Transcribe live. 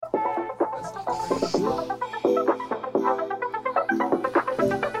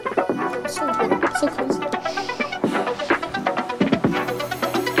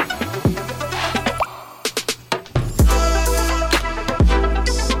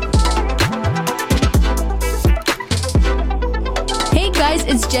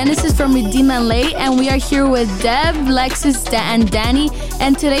guys, it's Genesis from Redeem LA, and we are here with Deb, Lexus, and Danny,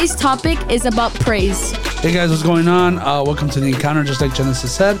 and today's topic is about praise. Hey guys, what's going on? Welcome to the encounter, just like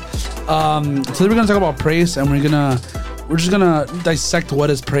Genesis said. Today we're gonna talk about praise, and we're just gonna dissect what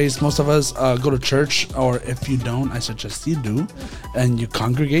is praise. Most of us go to church, or if you don't, I suggest you do, and you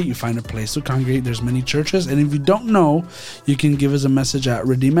congregate. You find a place to congregate. There's many churches, and if you don't know, you can give us a message at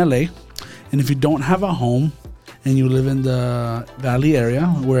Redeem LA. And if you don't have a home and you live in the Valley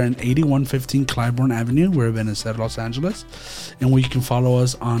area, we're in 8115 Clybourne Avenue. We're in Ebenezer, Los Angeles, and you can follow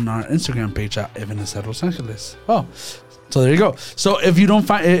us on our Instagram page at Ebenezer, Los Angeles. Oh. So there you go. So if you don't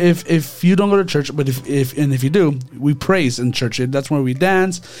go to church, but if you do, we praise in church. That's where we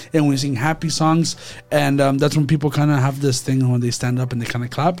dance and we sing happy songs, and that's when people kind of have this thing when they stand up and they kind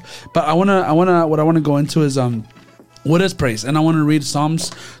of clap. But what I want to go into is what is praise, and I want to read Psalms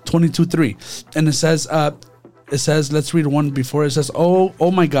 22:3, and it says, let's read one before. It says,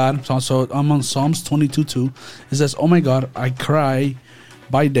 oh my God. So I'm on Psalms 22:2. It says, oh my God, I cry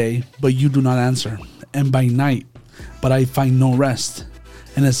by day, but you do not answer, and by night, but I find no rest.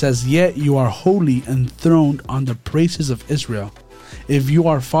 And it says, yet you are holy, enthroned on the praises of Israel. If you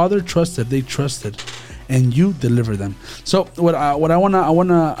are father trusted, they trusted, and you deliver them. So what I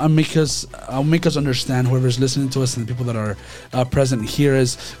wanna make us understand, whoever's listening to us and the people that are present here,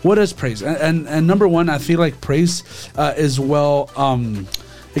 is what is praise. And number one, I feel like praise is well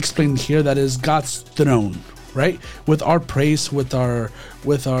explained here. That is God's throne, right? With our praise, with our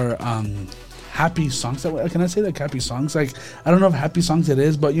happy songs. Can I say like happy songs? Like, I don't know if happy songs it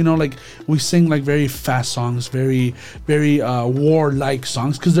is, but like we sing like very fast songs, very war-like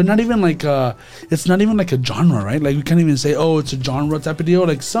songs, because they're not even like it's not even like a genre, right? Like we can't even say, oh, it's a genre type of deal.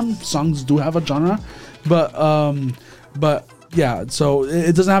 Like some songs do have a genre, but yeah, so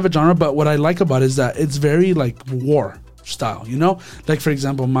it doesn't have a genre. But what I like about it is that it's very like war style, like for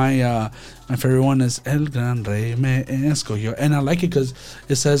example, my favorite one is El Gran Rey me escogió, and I like it because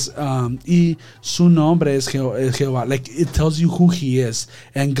it says y su nombre es Jehová. Like it tells you who he is,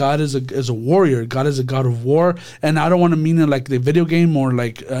 and God is a warrior. God is a God of war, and I don't want to mean it like the video game or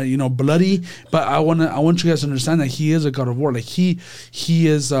like bloody, but I want you guys to understand that he is a God of war. Like he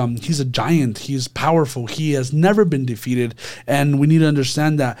is he's a giant. He's powerful. He has never been defeated, and we need to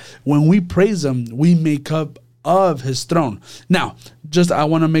understand that when we praise him, we make up of his throne. Now, I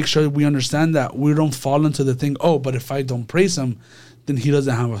want to make sure we understand that we don't fall into the thing, but if I don't praise him, then he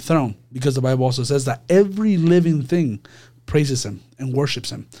doesn't have a throne, because the Bible also says that every living thing praises him and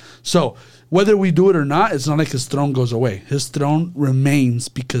worships him. So whether we do it or not, it's not like his throne goes away. His throne remains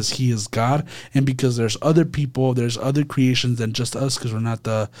because he is God, and because there's other people, there's other creations than just us, because we're not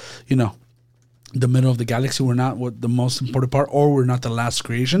the middle of the galaxy. We're not what the most important part, or we're not the last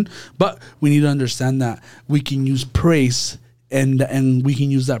creation. But we need to understand that we can use praise, and we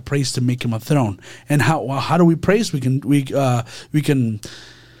can use that praise to make him a throne. And how do we praise? We can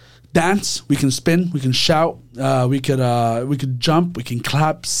dance, we can spin, we can shout, we could jump, we can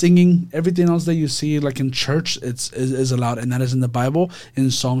clap, singing. Everything else that you see like in church, is allowed, and that is in the Bible in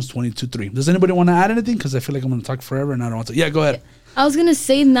Psalms 22:3. Does anybody want to add anything? Because I feel like I'm going to talk forever, and I don't want to. Yeah, go ahead. I was going to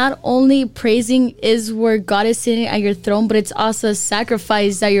say, not only praising is where God is sitting at your throne, but it's also a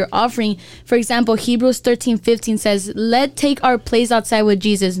sacrifice that you're offering. For example, Hebrews 13:15 says, let take our place outside with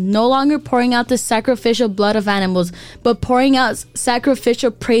Jesus, no longer pouring out the sacrificial blood of animals, but pouring out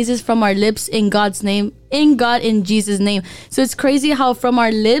sacrificial praises from our lips in God's name, in Jesus' name. So it's crazy how from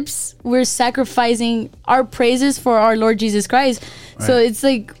our lips, we're sacrificing our praises for our Lord Jesus Christ. Right. So it's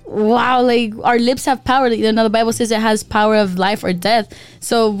like, wow, like our lips have power. Like, the Bible says it has power of life or death.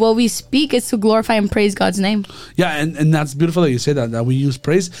 So what we speak is to glorify and praise God's name. Yeah, and that's beautiful that you say that we use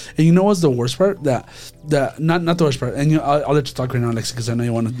praise. And you know what's the worst part? That not the worst part. And I'll let you talk right now, Alexi, because I know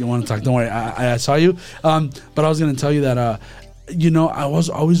you want to talk. Don't worry, I saw you. But I was going to tell you that I would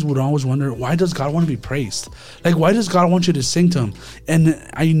always wonder, why does God want to be praised? Like, why does God want you to sing to him? And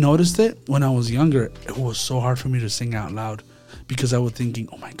I noticed it when I was younger. It was so hard for me to sing out loud, because I was thinking,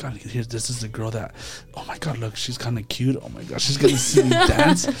 oh my God, this is the girl that, oh my God, look, she's kind of cute. Oh my God, she's going to see me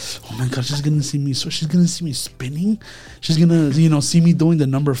dance. Oh my God, she's going to see me spinning. She's going to, see me doing the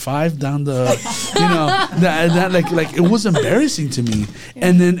number 5 down the, that like, it was embarrassing to me. Yeah.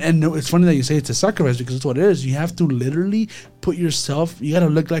 And it's funny that you say it's a sacrifice, because it's what it is. You have to literally put yourself, you got to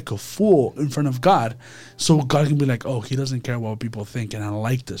look like a fool in front of God, so God can be like, oh, he doesn't care what people think, and I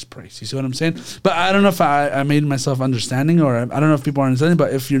like this praise. You see what I'm saying? But I don't know if I made myself understanding, or I don't know if people are understanding,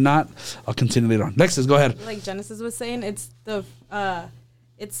 but if you're not, I'll continue later on. Lexus, go ahead. Like Genesis was saying, it's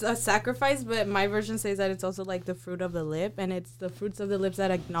It's a sacrifice, but my version says that it's also like the fruit of the lip, and it's the fruits of the lips that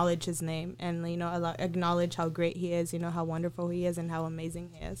acknowledge his name and, you know, acknowledge how great he is, you know, how wonderful he is and how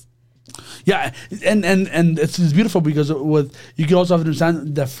amazing he is. Yeah, and it's beautiful because with you can also have to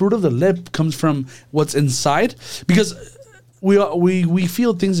understand the fruit of the lip comes from what's inside, because we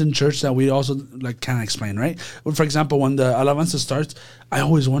feel things in church that we also like can't explain, right? For example, when the alabanza starts, I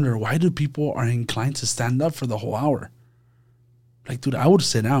always wonder, why do people are inclined to stand up for the whole hour? Like, dude, I would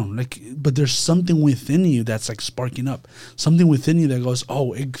sit down. Like, but there's something within you that's like sparking up. Something within you that goes,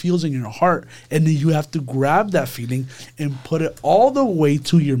 oh, it feels in your heart. And then you have to grab that feeling and put it all the way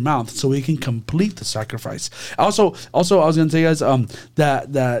to your mouth so it can complete the sacrifice. Also, I was gonna tell you guys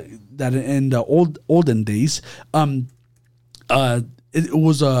that in the olden days, it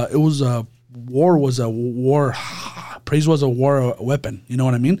was a war. Praise was a war weapon. You know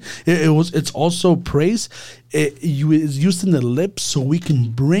what I mean? It's also praise. It's used in the lips so we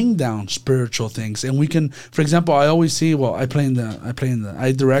can bring down spiritual things, and we can. For example, I always see. Well, I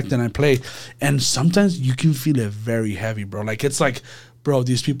direct and I play, and sometimes you can feel it very heavy, bro. Like it's like, bro,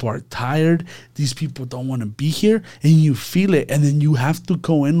 these people are tired. These people don't want to be here, and you feel it, and then you have to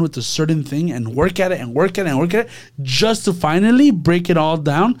go in with a certain thing and work at it, just to finally break it all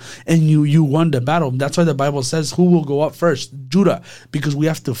down, and you won the battle. That's why the Bible says, "Who will go up first? Judah," because we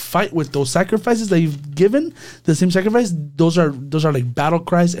have to fight with those sacrifices that you've given. The same sacrifice. Those are like battle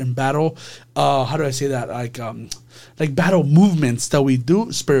cries and battle. How do I say that? Like battle movements that we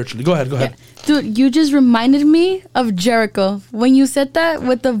do spiritually. Go ahead. Yeah. Dude, you just reminded me of Jericho. When you said that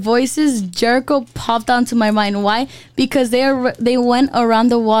with the voices, Jericho popped onto my mind. Why? Because they went around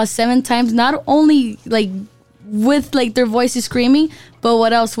the wall 7 times, not only like with like their voices screaming, but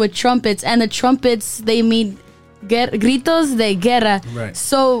what else? With trumpets. And the trumpets, they mean gritos de guerra. Right.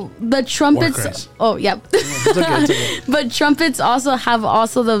 So the trumpets. Oh, yeah. It's okay. But trumpets also have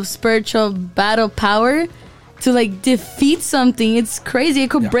the spiritual battle power to like defeat something. It's crazy.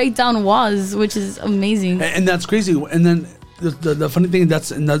 It could break down walls, which is amazing. And that's crazy. And then the funny thing,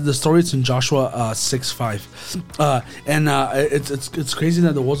 that's in the story. It's in Joshua 6:5, and it's crazy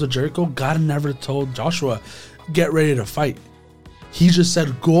that the walls of Jericho, God never told Joshua, get ready to fight. He just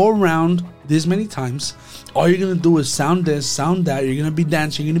said, go around this many times. All you're gonna do is sound this, sound that. You're gonna be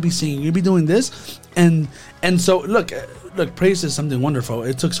dancing. You're gonna be singing. You're gonna be doing this, and so look, praise is something wonderful.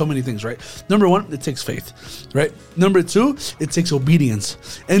 It took so many things, right? Number 1, it takes faith, right? Number 2, it takes obedience.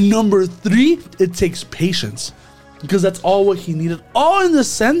 And number 3, it takes patience. Because that's all what he needed. All in the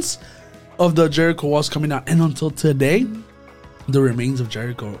sense of the Jericho walls coming out. And until today, the remains of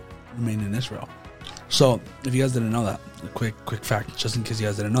Jericho remain in Israel. So, if you guys didn't know that, a quick fact, just in case you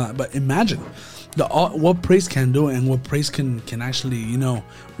guys didn't know that. But imagine what praise can do and what praise can actually, you know,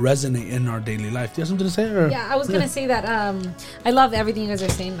 resonate in our daily life. Do you have something to say? Or? Yeah, I was going to say that I love everything you guys are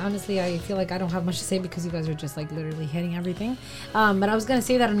saying. Honestly, I feel like I don't have much to say because you guys are just like literally hitting everything. But I was going to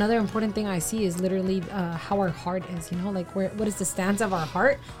say that another important thing I see is literally how our heart is, you know, like what is the stance of our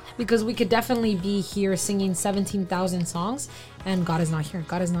heart? Because we could definitely be here singing 17,000 songs and God is not here.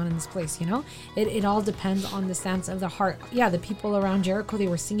 God is not in this place, you know? It all depends on the stance of the heart. Yeah, the people around Jericho, they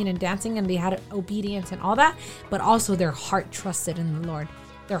were singing and dancing and they had obedience and all that, but also their heart trusted in the Lord.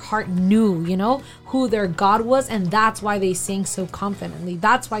 Their heart knew, you know, who their God was, and that's why they sang so confidently.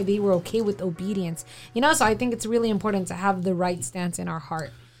 That's why they were okay with obedience, you know? So I think it's really important to have the right stance in our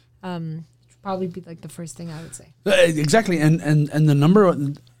heart. Probably be like the first thing I would say. Exactly. And the number,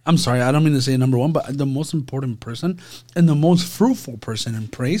 I'm sorry, I don't mean to say number 1, but the most important person and the most fruitful person in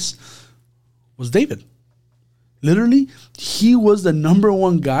praise was David. Literally, he was the number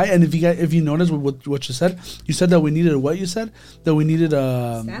 1 guy. And if you notice what you said that we needed what you said, that we needed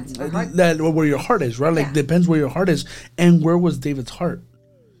that where your heart is, right? Like depends where your heart is. And where was David's heart?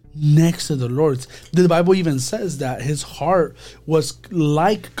 Next to the Lord's. The Bible even says that his heart was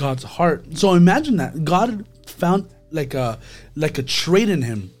like God's heart. So imagine that God found like a trait in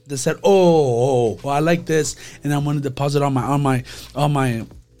him that said, oh, I like this, and I'm going to deposit all my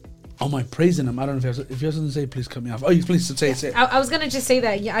praise in him. I don't know if you have something to say, please cut me off. Oh, please say it. I was going to just say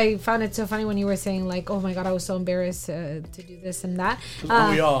that I found it so funny when you were saying like, oh my God, I was so embarrassed to do this and that.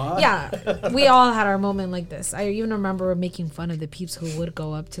 We all, huh? Yeah, we all had our moment like this. I even remember making fun of the peeps who would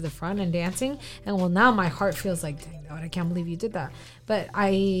go up to the front and dancing. And well, now my heart feels like, dang, God, I can't believe you did that. But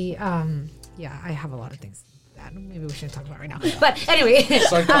I have a lot of things that. Maybe we shouldn't talk about it right now. But anyway,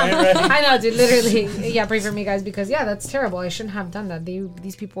 Start crying already. I know, dude. Literally, yeah. Pray for me, guys, because yeah, that's terrible. I shouldn't have done that.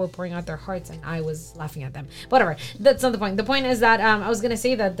 These people were pouring out their hearts, and I was laughing at them. Whatever. That's not the point. The point is that I was gonna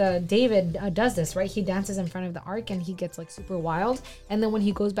say that David does this, right? He dances in front of the ark, and he gets like super wild. And then when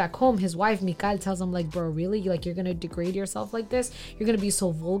he goes back home, his wife Michal tells him like, "Bro, really? You're gonna degrade yourself like this? You're gonna be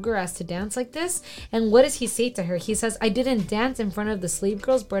so vulgar as to dance like this?" And what does he say to her? He says, "I didn't dance in front of the slave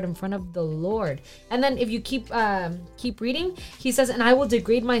girls, but in front of the Lord." And then if you keep reading, he says, "And I will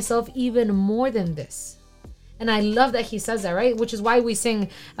degrade myself even more than this." And I love that he says that, right? Which is why we sing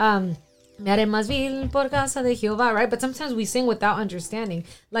Me haré más vil por casa de Jehová, right? But sometimes we sing without understanding.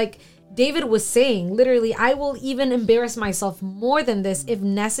 Like David was saying, literally, I will even embarrass myself more than this if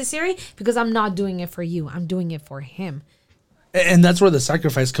necessary, because I'm not doing it for you. I'm doing it for him. And that's where the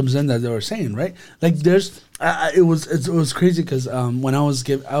sacrifice comes in that they were saying, right? Like there's, it was crazy because when I was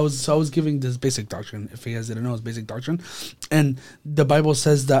giving this basic doctrine. If you guys didn't know, it's basic doctrine, and the Bible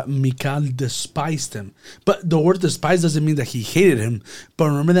says that Michal despised him. But the word despise doesn't mean that he hated him. But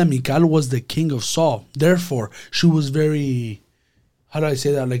remember that Michal was the king of Saul. Therefore, she was very, how do I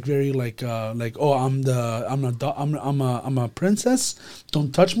say that? Like very oh, I'm a princess.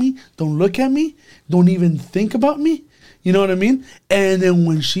 Don't touch me. Don't look at me. Don't even think about me. You know what I mean? And then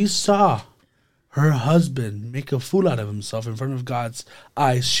when she saw her husband make a fool out of himself in front of God's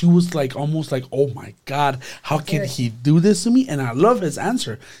eyes, she was like, almost like, oh my God, how can he do this to me? And I love his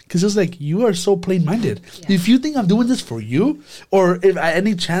answer, because it's like, you are so plain-minded. Yeah. If you think I'm doing this for you, or if at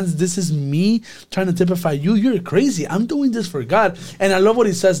any chance this is me trying to typify you, you're crazy. I'm doing this for God. And I love what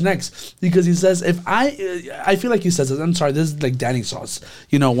he says next, because he says, if I feel like he says this, I'm sorry, this is like Danny sauce,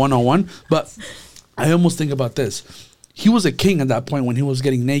 101, but I almost think about this. He was a king at that point when he was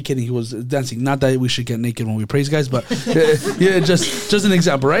getting naked and he was dancing. Not that we should get naked when we praise, guys, but yeah, just an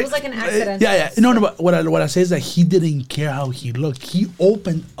example, right? It was like an accident. Yeah. No, but what I say is that he didn't care how he looked. He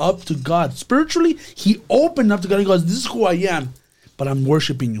opened up to God. Spiritually, he opened up to God. He goes, this is who I am, but I'm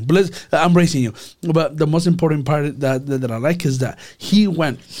worshiping you. But I'm praising you. But the most important part that I like is that he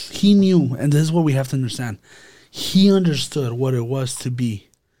knew, and this is what we have to understand. He understood what it was to be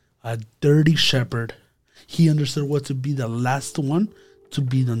a dirty shepherd. He understood what to be the last one to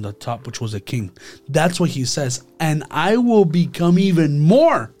be on the top, which was a king. That's what he says. And I will become even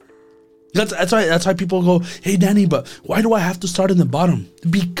more. That's why people go, hey, Danny, but why do I have to start in the bottom?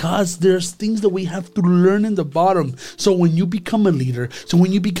 Because there's things that we have to learn in the bottom. So when you become a leader, so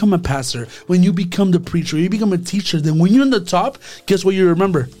when you become a pastor, when you become the preacher, you become a teacher, then when you're on the top, guess what you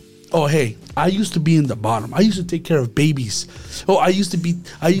remember? Oh, hey, I used to be in the bottom. I used to take care of babies. Oh, I used to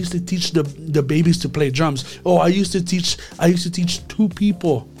teach the babies to play drums. Oh, I used to teach 2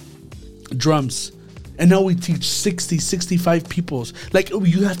 people drums. And now we teach 60, 65 peoples. Like,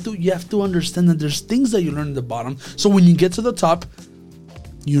 you have to understand that there's things that you learn at the bottom. So when you get to the top,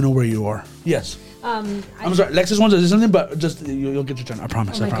 you know where you are. Yes. I'm sorry, Lexus wants to say something, but just you'll get your turn. I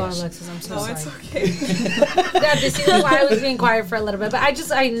promise. Oh my God, Lexus, I'm so sorry. It's okay. Yeah, this is why I was being quiet for a little bit. But I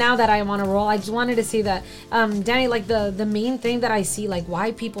now that I am on a roll, I just wanted to say that, Danny, like the main thing that I see, like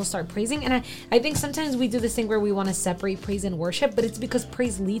why people start praising, and I think sometimes we do this thing where we want to separate praise and worship, but it's because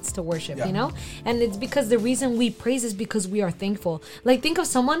praise leads to worship, you know? And it's because the reason we praise is because we are thankful. Like, think of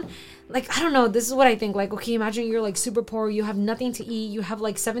someone, like, I don't know, this is what I think. Like, okay, imagine you're like super poor, you have nothing to eat, you have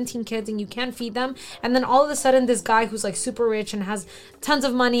like 17 kids and you can't feed them. And then all of a sudden this guy who's like super rich and has tons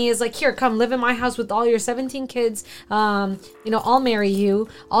of money is like, here, come live in my house with all your 17 kids. I'll marry you.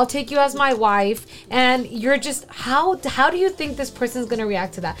 I'll take you as my wife. And you're just, how do you think this person's going to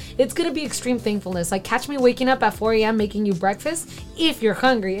react to that? It's going to be extreme thankfulness. Like, catch me waking up at 4 a.m. making you breakfast if you're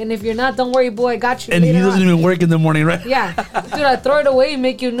hungry. And if you're not, don't worry, boy, I got you. And he doesn't even work in the morning, right? Yeah. Dude, I throw it away and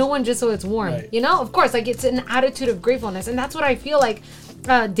make you a new one just so it's warm. Right. Of course, like, it's an attitude of gratefulness. And that's what I feel like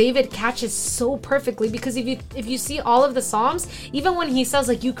David catches so perfectly, because if you see all of the Psalms, even when he says,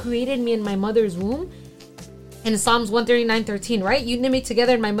 like, you created me in my mother's womb, in Psalms 139:13, right? You knit me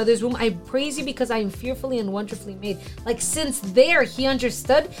together in my mother's womb. I praise you because I am fearfully and wonderfully made. Like, since there, he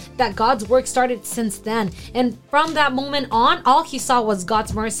understood that God's work started since then. And from that moment on, all he saw was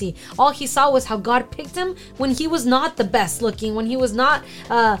God's mercy. All he saw was how God picked him when he was not the best looking, when he was not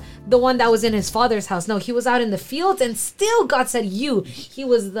the one that was in his father's house. No, he was out in the fields, and still God said, he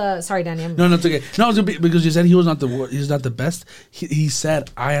was the... Sorry, Danny. No, it's okay. No, because you said he's not the best. He said,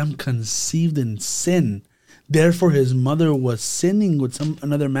 I am conceived in sin. Therefore, his mother was sinning with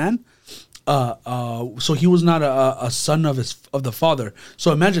another man. So he was not a son of the father.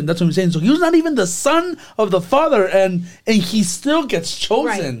 So imagine, that's what I'm saying. So he was not even the son of the father, and he still gets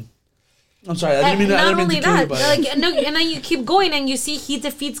chosen. Right. I'm sorry, I didn't mean to kill you, but and then you keep going and you see he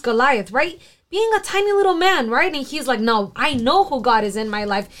defeats Goliath, right? Being a tiny little man, right? And he's like, no, I know who God is in my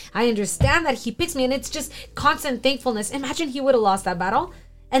life. I understand that he picks me, and it's just constant thankfulness. Imagine he would have lost that battle.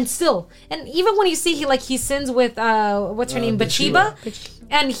 And even when you see he sins with what's her name, Bathsheba,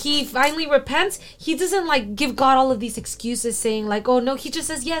 and he finally repents, he doesn't give God all of these excuses saying oh no, he just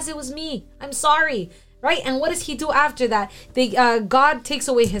says, yes, it was me, I'm sorry, right? And what does he do after that? God takes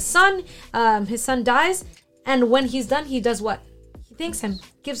away his son dies, and when he's done, he does what? He thanks him,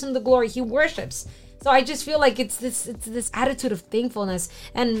 gives him the glory, he worships. So I just feel like it's this attitude of thankfulness.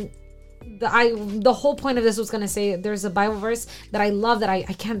 And the whole point of this was going to say, there's a Bible verse that I love that I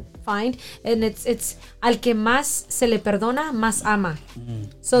can't find, and it's al que más se le perdona más ama.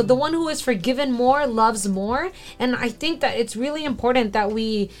 So the one who is forgiven more loves more. And I think that it's really important that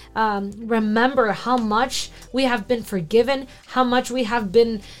we remember how much we have been forgiven, how much we have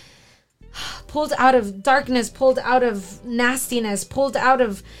been pulled out of darkness, pulled out of nastiness, pulled out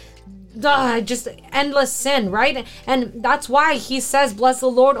of just endless sin, right? And that's why he says, bless the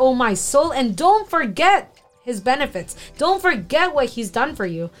Lord, oh my soul, and don't forget his benefits. Don't forget what he's done for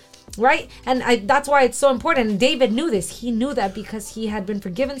you, right? And that's why it's so important. David knew this. He knew that because he had been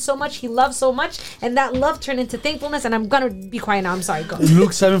forgiven so much, he loved so much, and that love turned into thankfulness. And I'm gonna be quiet now, I'm sorry, go.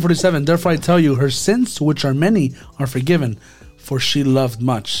 Luke 7:47, therefore I tell you, her sins, which are many, are forgiven, for she loved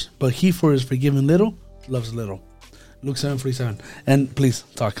much, but he for his forgiven little loves little. Luke 7:47. And please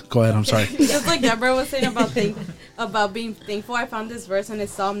talk. Go ahead. I'm sorry. Just like Deborah was saying about being thankful, I found this verse, and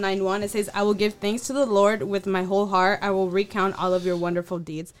it's Psalm 9:1. It says, I will give thanks to the Lord with my whole heart. I will recount all of your wonderful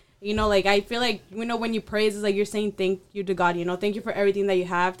deeds. I feel like, when you praise, it's you're saying thank you to God, thank you for everything that you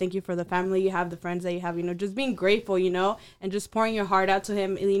have. Thank you for the family you have, the friends that you have, just being grateful, and just pouring your heart out to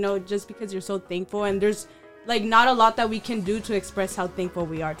him, just because you're so thankful. And there's not a lot that we can do to express how thankful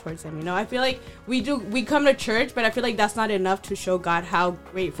we are towards him. I feel like we come to church, but I feel like that's not enough to show God how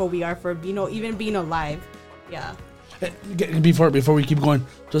grateful we are for, even being alive. Yeah. Before we keep going,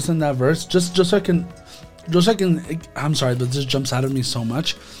 just in that verse, just so I can, I'm sorry, but this jumps out of me so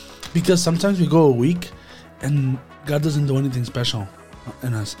much, because sometimes we go a week and God doesn't do anything special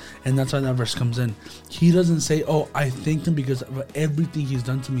in us, and that's why that verse comes in. He doesn't say, oh, I thank him because of everything he's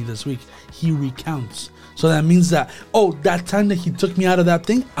done to me this week. He recounts. So that means that, oh, that time that he took me out of that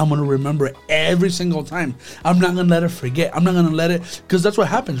thing, I'm going to remember it every single time. I'm not going to let it forget. I'm not going to let it, because that's what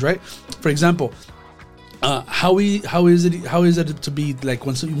happens, right? For example, how is it to be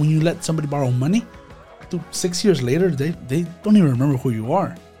when you let somebody borrow money, 6 years later, they don't even remember who you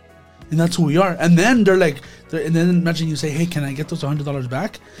are. And that's who we are. And then and then imagine you say, hey, can I get those $100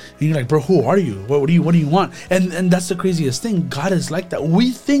 back? And you're like, bro, who are you? What do you want? And that's the craziest thing. God is like that.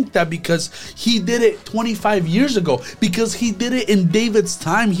 We think that because he did it 25 years ago, because he did it in David's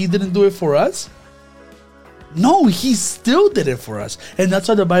time, he didn't do it for us. No, he still did it for us. And that's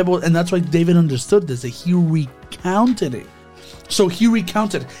why that's why David understood this, that he recounted it. So he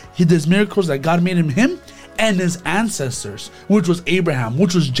recounted his miracles that God made him and his ancestors, which was Abraham,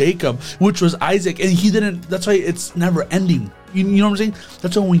 which was Jacob, which was Isaac. And that's why it's never ending. You know what I'm saying?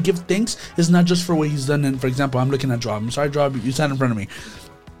 That's why when we give thanks, it's not just for what he's done. And for example, I'm looking at Job. I'm sorry, Job, you sat in front of me.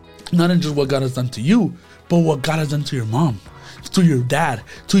 Not in just what God has done to you, but what God has done to your mom, to your dad,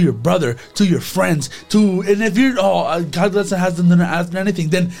 to your brother, to your friends, and if you're, God hasn't done anything,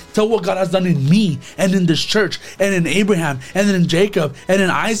 then tell what God has done in me, and in this church, and in Abraham, and then in Jacob, and in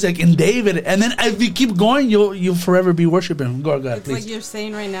Isaac, and David, and then if you keep going, you'll forever be worshiping him. Go ahead, please. It's like you're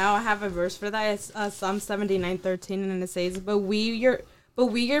saying right now. I have a verse for that. It's Psalm 79:13, and it says, But we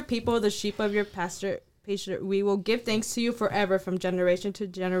your people, the sheep of your pasture, we will give thanks to you forever, from generation to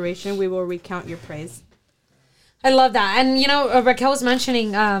generation. We will recount your praise. I love that. And, Raquel was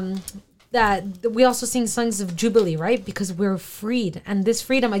mentioning that we also sing songs of Jubilee, right? Because we're freed. And this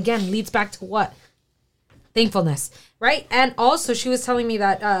freedom, again, leads back to what? Thankfulness, right? And also she was telling me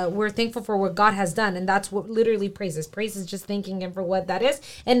that we're thankful for what God has done, and that's what literally praise is. Praise is just thanking him for what that is,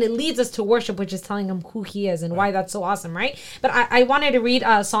 and it leads us to worship, which is telling him who he is and why that's so awesome, right? But I wanted to read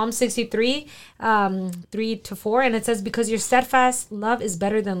Psalm 63, 3-4, and it says, because your steadfast love is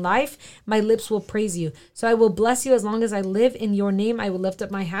better than life, my lips will praise you. So I will bless you as long as I live. In your name I will lift up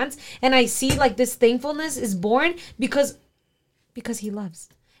my hands. And I see this thankfulness is born because he loves.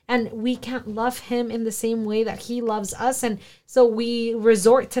 And we can't love him in the same way that he loves us. And so we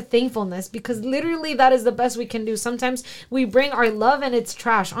resort to thankfulness, because literally that is the best we can do. Sometimes we bring our love and it's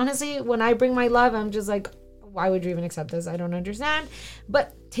trash. Honestly, when I bring my love, I'm just like, why would you even accept this? I don't understand.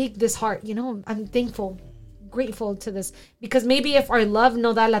 But take this heart, I'm thankful, grateful to this. Because maybe if our love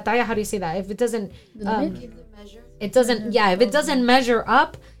no da la talla, how do you say that? If it doesn't, if it doesn't measure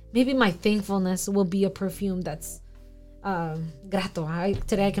up, maybe my thankfulness will be a perfume that's grato.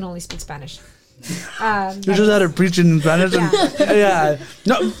 Today I can only speak Spanish. You just had her preaching in Spanish. Yeah.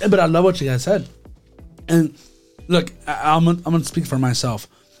 No, but I love what you guys said. And look, I'm gonna speak for myself.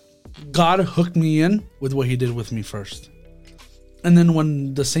 God hooked me in with what He did with me first, and then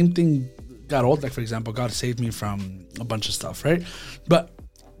when the same thing got old, like for example, God saved me from a bunch of stuff, right? But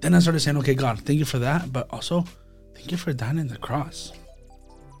then I started saying, okay, God, thank you for that, but also thank you for dying on the cross.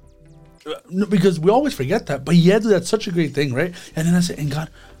 No, because we always forget that, but yeah, dude, that's such a great thing, right? And then I said, and God,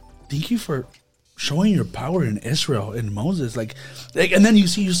 thank you for showing your power in Israel, in Moses, like, and then you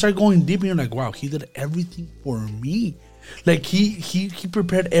start going deep, and you're like, wow, He did everything for me. Like he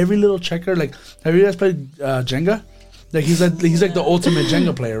prepared every little checker. Like, have you guys played Jenga? Like he's like the ultimate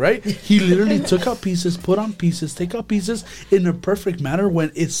Jenga player, right? He literally took out pieces, put on pieces, take out pieces in a perfect manner when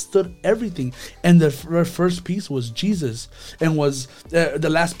it stood everything. And the first piece was Jesus, and was the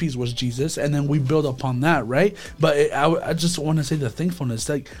last piece was Jesus, and then we build upon that, right? But I just want to say the thankfulness,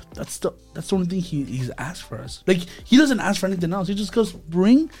 like that's the only thing he's asked for us. Like He doesn't ask for anything else. He just goes,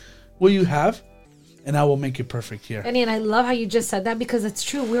 bring what you have, and I will make it perfect here. And I love how you just said that, because it's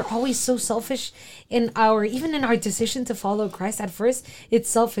true. We're always so selfish even in our decision to follow Christ. At first, it's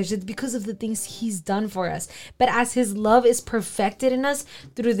selfish. It's because of the things He's done for us. But as His love is perfected in us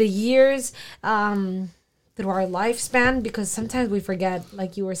through the years, through our lifespan, because sometimes we forget,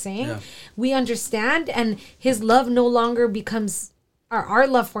 like you were saying, we understand, and His love no longer becomes, our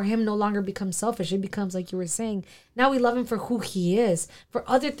love for Him no longer becomes selfish. It becomes, like you were saying, now we love Him for who He is, for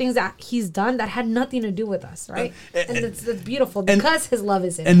other things that He's done that had nothing to do with us, right? And it's beautiful because His love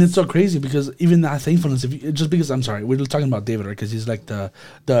is in us. And it's so crazy, because even that thankfulness, just because, I'm sorry, we're talking about David, right? Because he's like the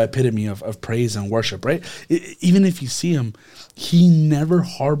epitome of praise and worship, right? Even if you see him, he never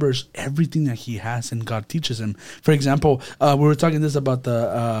harbors everything that he has, and God teaches him. For example, we were talking this about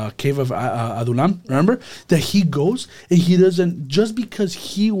the cave of Adullam, remember? That he goes and he doesn't, just because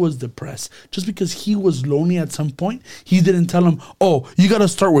he was depressed, just because he was lonely at some point, He didn't tell him, oh, you got to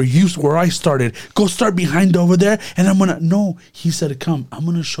start where I started. Go start behind over there, and I'm going to, no. He said, come, I'm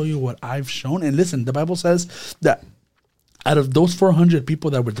going to show you what I've shown. And listen, the Bible says that out of those 400 people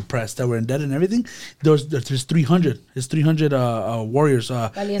that were depressed, that were in debt and everything, there's 300. It's 300 warriors.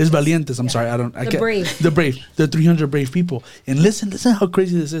 It's valientes. I'm sorry. The brave. The 300 brave people. And listen how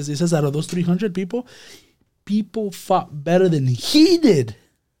crazy this is. It says out of those 300 people fought better than he did.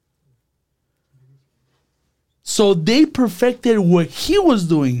 So they perfected what he was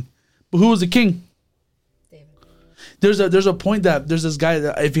doing. But who was the king? David. There's a point that there's this guy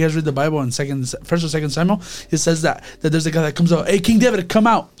that, if you guys read the Bible in First or Second Samuel, it says that there's a guy that comes out, hey, King David, come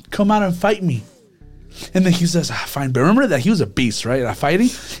out and fight me. And then he says, fine. But remember that he was a beast, right? At fighting.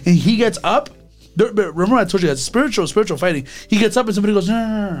 And he gets up. Remember I told you that's spiritual fighting. He gets up and somebody goes,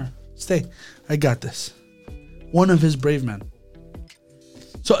 no. Stay. I got this. One of his brave men.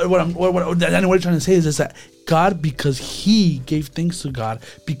 So what I'm trying to say is that God, because he gave thanks to God,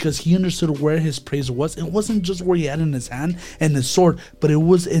 because he understood where his praise was, it wasn't just where he had in his hand and his sword, but it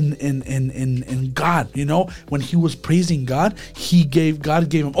was in God. You know, when he was praising God, God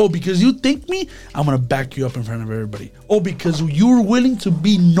gave him, oh, because you thank me, I'm gonna back you up in front of everybody. Oh, because you were willing to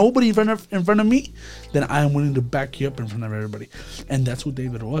be nobody in front of me, then I am willing to back you up in front of everybody. And that's who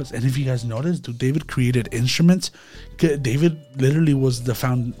David was. And if you guys noticed, David created instruments. David literally was the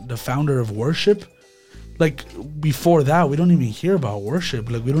founder of worship. Like, before that, we don't even hear about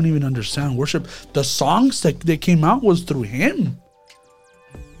worship. Like, we don't even understand worship. The songs that came out was through him.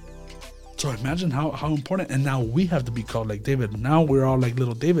 So imagine how important. And now we have to be called like David. Now we're all like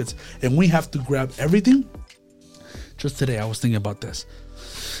little Davids. And we have to grab everything. Just today, I was thinking about this.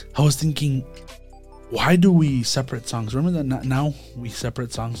 I was thinking, why do we separate songs? Remember that now we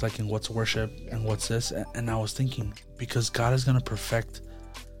separate songs, like in what's worship and what's this. And I was thinking, because God is going to perfect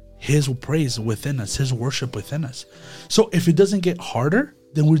his praise within us, his worship within us. So if it doesn't get harder,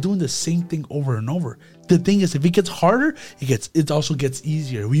 then we're doing the same thing over and over. The thing is, if it gets harder, it also gets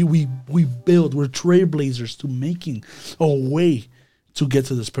easier. We build, we're trailblazers to making a way to get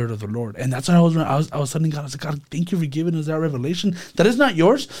to the Spirit of the Lord. And that's what I was telling God. I was like, God, thank you for giving us that revelation. That is not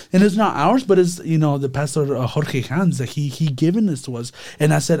yours and it's not ours, but it's, the pastor Jorge Hans, that he given this to us.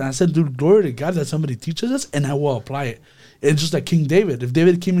 And I said, dude, glory to God that somebody teaches us, and I will apply it. It's just like King David. If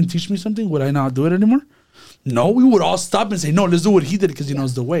David came and teach me something, would I not do it anymore? No, we would all stop and say, no, let's do what he did because he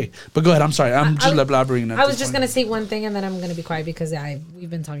knows the way. But go ahead. I'm sorry. I'm just elaborating. I was just going to say one thing and then I'm going to be quiet because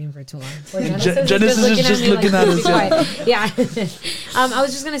we've been talking for too long. Genesis is just looking at us. Yeah. I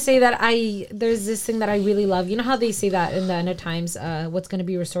was just going to say that there's this thing that I really love. You know how they say that in the end of times, what's going to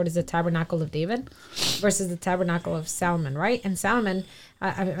be restored is the tabernacle of David versus the tabernacle of Solomon, right? And Solomon,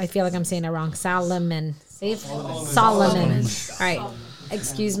 I feel like I'm saying it wrong. Solomon. Say it. Solomon. All right.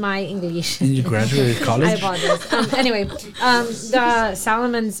 Excuse my English. And you graduated college? I apologize. Anyway, the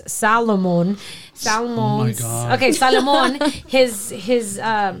Solomon. Oh my God. Okay, Solomon. His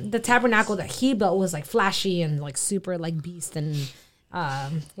the tabernacle that he built was like flashy and like super like beast and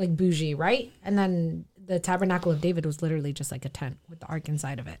like bougie, right? And then the tabernacle of David was literally just like a tent with the ark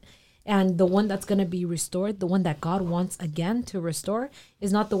inside of it. And the one that's going to be restored, the one that God wants again to restore,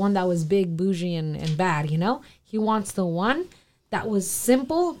 is not the one that was big, bougie, and bad, you know? He wants the one that was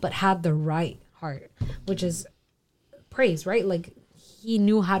simple but had the right heart, which is praise, right? Like he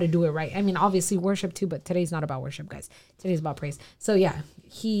knew how to do it right. I mean, obviously worship too, but today's not about worship, guys. Today's about praise. So yeah,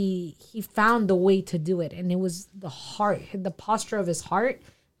 he found the way to do it, and it was the heart, the posture of his heart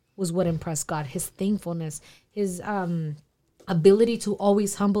was what impressed God. His thankfulness, his ability to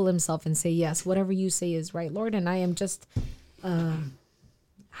always humble himself and say, yes, whatever you say is right, Lord, and I am just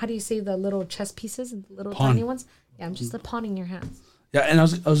how do you say the little chess pieces, the little tiny ones? Yeah, I'm just a pawn in your hands. Yeah, and I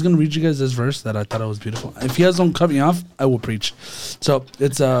was gonna read you guys this verse that I thought it was beautiful. If you guys don't cut me off, I will preach. So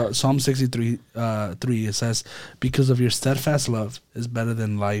it's Psalm 63, 3. It says, "Because of your steadfast love is better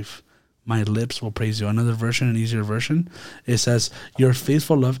than life, my lips will praise you." Another version, an easier version, it says, "Your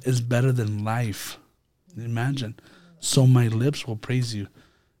faithful love is better than life." Imagine, so my lips will praise you.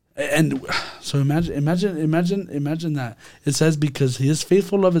 And so imagine that it says, because his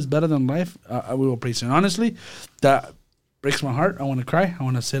faithful love is better than life, we will praise him. And honestly, that breaks my heart. I want to cry. I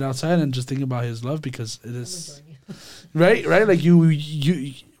want to sit outside and just think about his love, because it is right. Like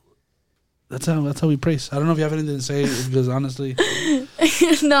you. That's how we praise. I don't know if you have anything to say, because honestly,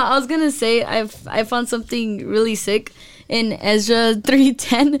 no, I was gonna say I found something really sick in Ezra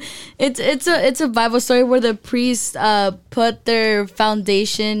 3:10. It's a Bible story where the priests put their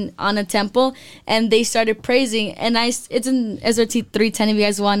foundation on a temple and they started praising. And it's in Ezra 3:10 if you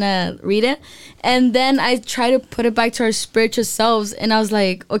guys wanna read it. And then I try to put it back to our spiritual selves, and I was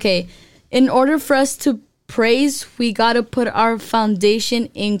like, okay, in order for us to praise, we gotta put our foundation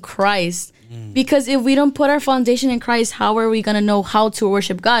in Christ. Because if we don't put our foundation in Christ, how are we gonna know how to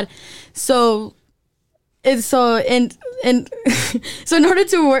worship God? So in order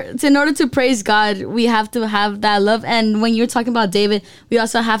to praise God, we have to have that love. And when you're talking about David, we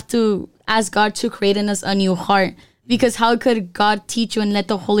also have to ask God to create in us a new heart. Because how could God teach you and let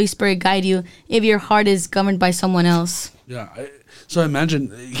the Holy Spirit guide you if your heart is governed by someone else? Yeah. So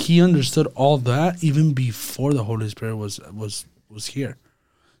imagine he understood all that even before the Holy Spirit was here.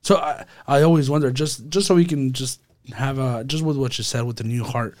 So I always wonder, just so we can just have just with what you said with the new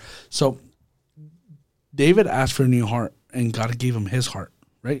heart. So David asked for a new heart, and God gave him his heart,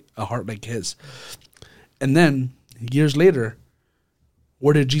 right? A heart like his. And then years later,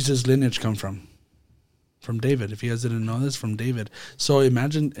 where did Jesus' lineage come from? From David. If you guys didn't know this, from David. So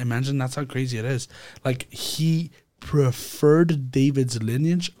imagine that's how crazy it is. Like he preferred David's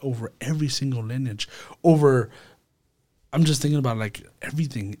lineage over every single lineage, over. I'm just thinking about like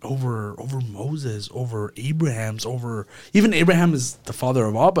everything, over Moses, over Abraham's, over even Abraham is the father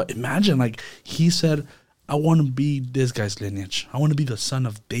of all. But imagine, like he said, I want to be this guy's lineage. I want to be the son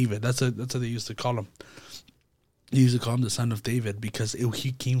of David. That's what they used to call him. They used to call him the son of David because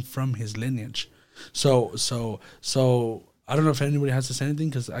he came from his lineage. So I don't know if anybody has to say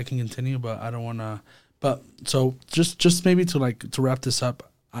anything, because I can continue, but I don't want to. But so just maybe to wrap this up.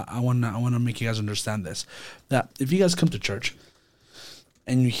 I want to make you guys understand this, that if you guys come to church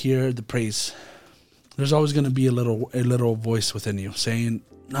and you hear the praise, there's always going to be a little voice within you saying,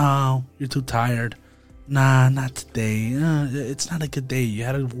 "No, you're too tired. Nah, not today. It's not a good day. You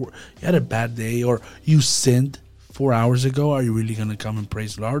had a bad day, or you sinned 4 hours ago. Are you really going to come and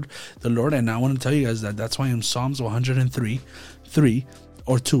praise the Lord?" And I want to tell you guys that that's why in Psalms 103:3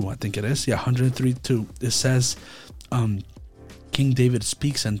 or 2, I think it is, 103:2, it says, King David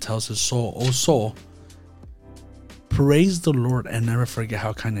speaks and tells his soul, "O soul, praise the Lord and never forget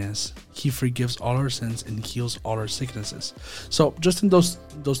how kind He is. He forgives all our sins and heals all our sicknesses." So just in those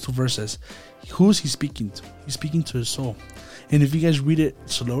two verses, who's he speaking to? He's speaking to his soul. And if you guys read it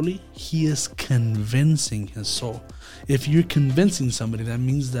slowly, he is convincing his soul. If you're convincing somebody, that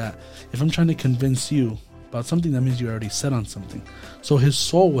means that if I'm trying to convince you about something, that means you're already set on something. So his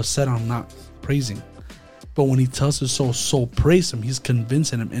soul was set on not praising. But when he tells his soul, praise him, he's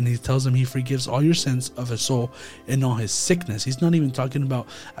convincing him, and he tells him he forgives all your sins of his soul and all his sickness. He's not even talking about,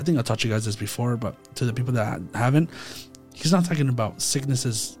 I think I taught you guys this before, but to the people that haven't, he's not talking about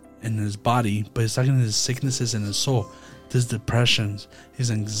sicknesses in his body, but he's talking about his sicknesses in his soul. His depressions,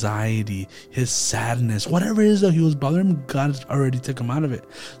 his anxiety, his sadness, whatever it is that he was bothering him, God already took him out of it.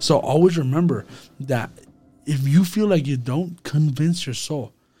 So always remember that if you feel like you don't, convince your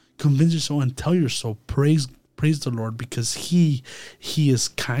soul and tell your soul, praise the Lord, because he is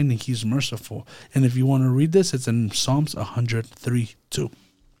kind and he's merciful. And if you want to read this, it's in Psalms 103:2.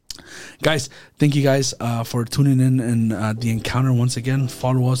 Guys, thank you guys for tuning in and the encounter once again.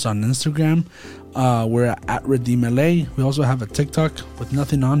 Follow us on Instagram. We're at Redeem LA. We also have a TikTok with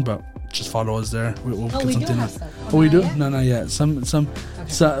nothing on, but just follow us there. We'll get we do something have on. stuff. Oh, we do? Yet? No, not yet.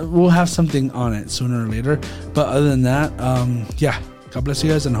 So we'll have something on it sooner or later. But other than that, yeah. God bless you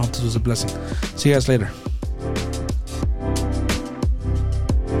guys, and I hope this was a blessing. See you guys later.